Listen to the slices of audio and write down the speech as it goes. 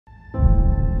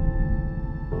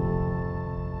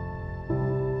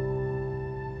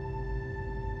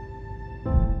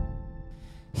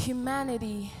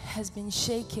Humanity has been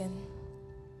shaken.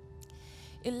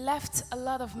 It left a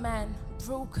lot of men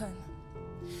broken.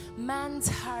 Man's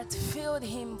heart filled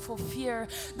him for fear.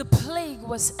 The plague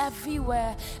was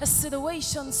everywhere, a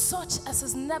situation such as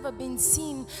has never been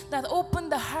seen, that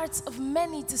opened the hearts of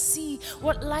many to see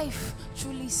what life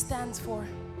truly stands for.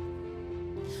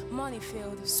 Money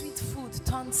failed, sweet food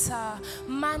turned sour,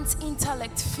 man's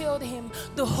intellect failed him,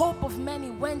 the hope of many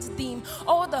went dim.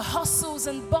 All the hustles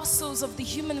and bustles of the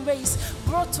human race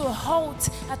brought to a halt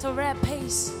at a rare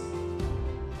pace.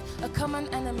 A common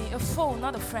enemy, a foe,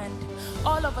 not a friend,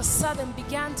 all of a sudden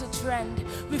began to trend,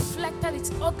 reflected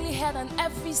its ugly head on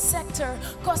every sector,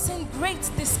 causing great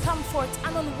discomfort,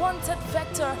 an unwanted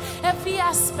vector. Every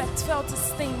aspect felt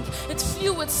its sting. It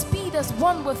flew with speed as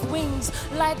one with wings.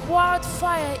 Like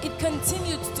wildfire, it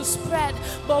continued to spread,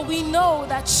 but we know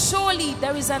that surely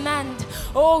there is an end.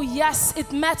 Oh yes,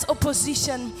 it met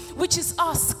opposition, which is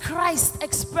us, Christ's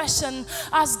expression.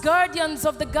 As guardians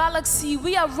of the galaxy,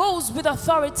 we arose with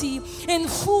authority. In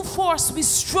full force we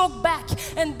struck back,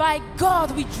 and by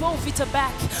God we drove it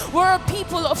back. We're a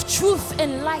people of truth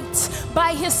and light,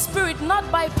 by His Spirit, not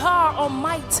by power or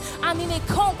might. And in a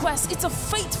conquest, it's a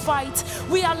faith fight.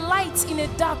 We are light in a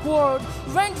dark world,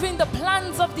 rendering the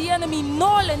plans of the enemy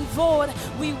null and void.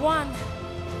 We won,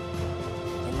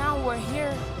 and now we're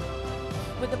here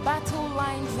with the battle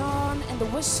line drawn and the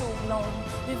whistle blown.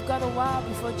 We've got a while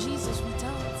before Jesus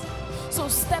returns. So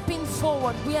stepping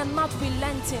forward, we are not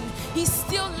relenting. He's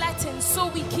still letting, so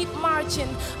we keep marching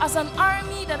as an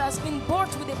army that has been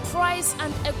bought with a price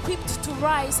and equipped to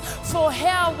rise. For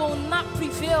hell will not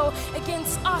prevail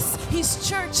against us, His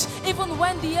church, even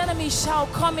when the enemy shall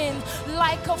come in.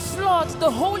 Like a flood,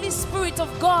 the Holy Spirit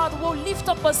of God will lift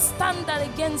up a standard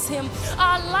against him.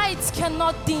 Our lights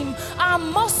cannot dim. Our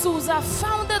muscles are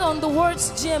founded on the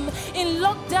words gym. In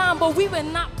lockdown, but we were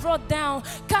not brought down.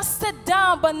 Casted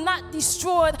down, but not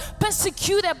destroyed,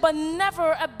 persecuted but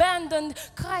never abandoned.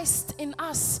 Christ in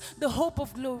us, the hope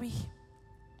of glory.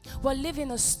 We're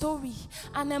living a story,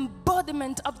 an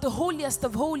embodiment of the holiest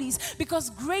of holies,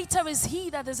 because greater is He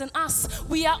that is in us.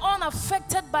 We are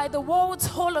unaffected by the world's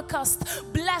holocaust.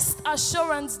 Blessed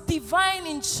assurance, divine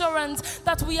insurance,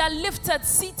 that we are lifted,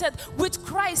 seated with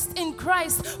Christ in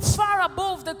Christ, far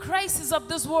above the crisis of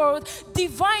this world.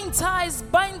 Divine ties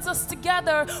binds us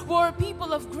together. We're a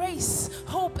people of grace,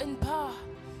 hope and power,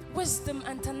 wisdom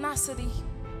and tenacity.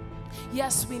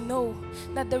 Yes, we know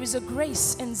that there is a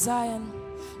grace in Zion.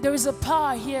 There is a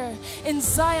power here. In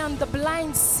Zion, the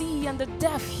blind see and the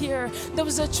deaf hear. There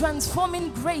is a transforming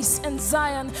grace in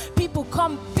Zion. People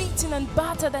come beaten and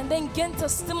battered and then gain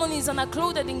testimonies and are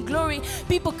clothed in glory.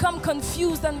 People come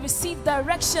confused and receive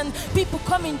direction. People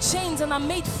come in chains and are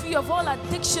made free of all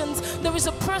addictions. There is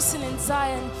a person in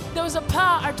Zion. There is a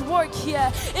power at work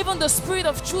here. Even the Spirit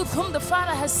of truth, whom the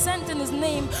Father has sent in His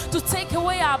name to take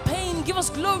away our pain. Give us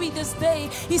glory this day.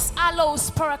 His allos,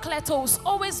 parakletos,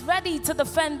 always ready to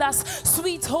defend us.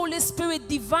 Sweet Holy Spirit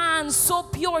divine, so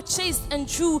pure, chaste and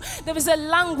true. There is a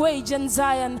language in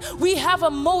Zion. We have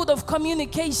a mode of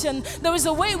communication. There is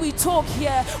a way we talk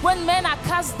here. When men are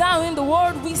cast down in the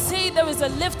world, we say there is a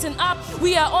lifting up.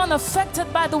 We are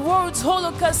unaffected by the world's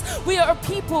holocaust. We are a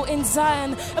people in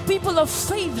Zion, a people of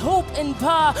faith, hope and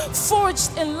power,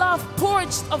 forged in love,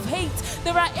 purged of hate.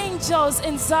 There are angels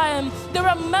in Zion. There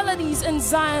are melodies in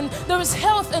Zion. There is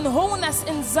health and wholeness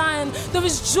in Zion. There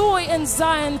is joy in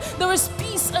Zion. There is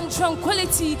peace and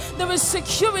tranquility. There is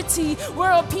security.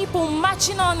 We're a people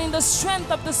marching on in the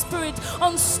strength of the Spirit,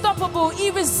 unstoppable,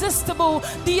 irresistible,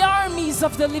 the armies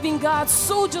of the living God,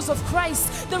 soldiers of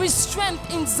Christ. There is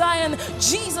strength in Zion.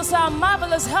 Jesus, our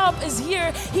marvelous help, is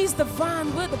here. He's the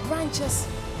vine, we're the branches.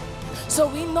 So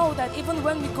we know that even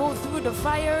when we go through the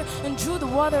fire and through the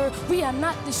water, we are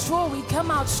not destroyed. We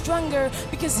come out stronger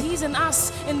because He's in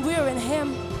us and we're in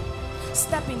Him.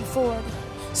 Stepping forward,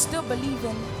 still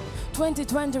believing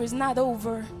 2020 is not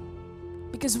over,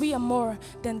 because we are more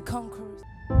than conquerors.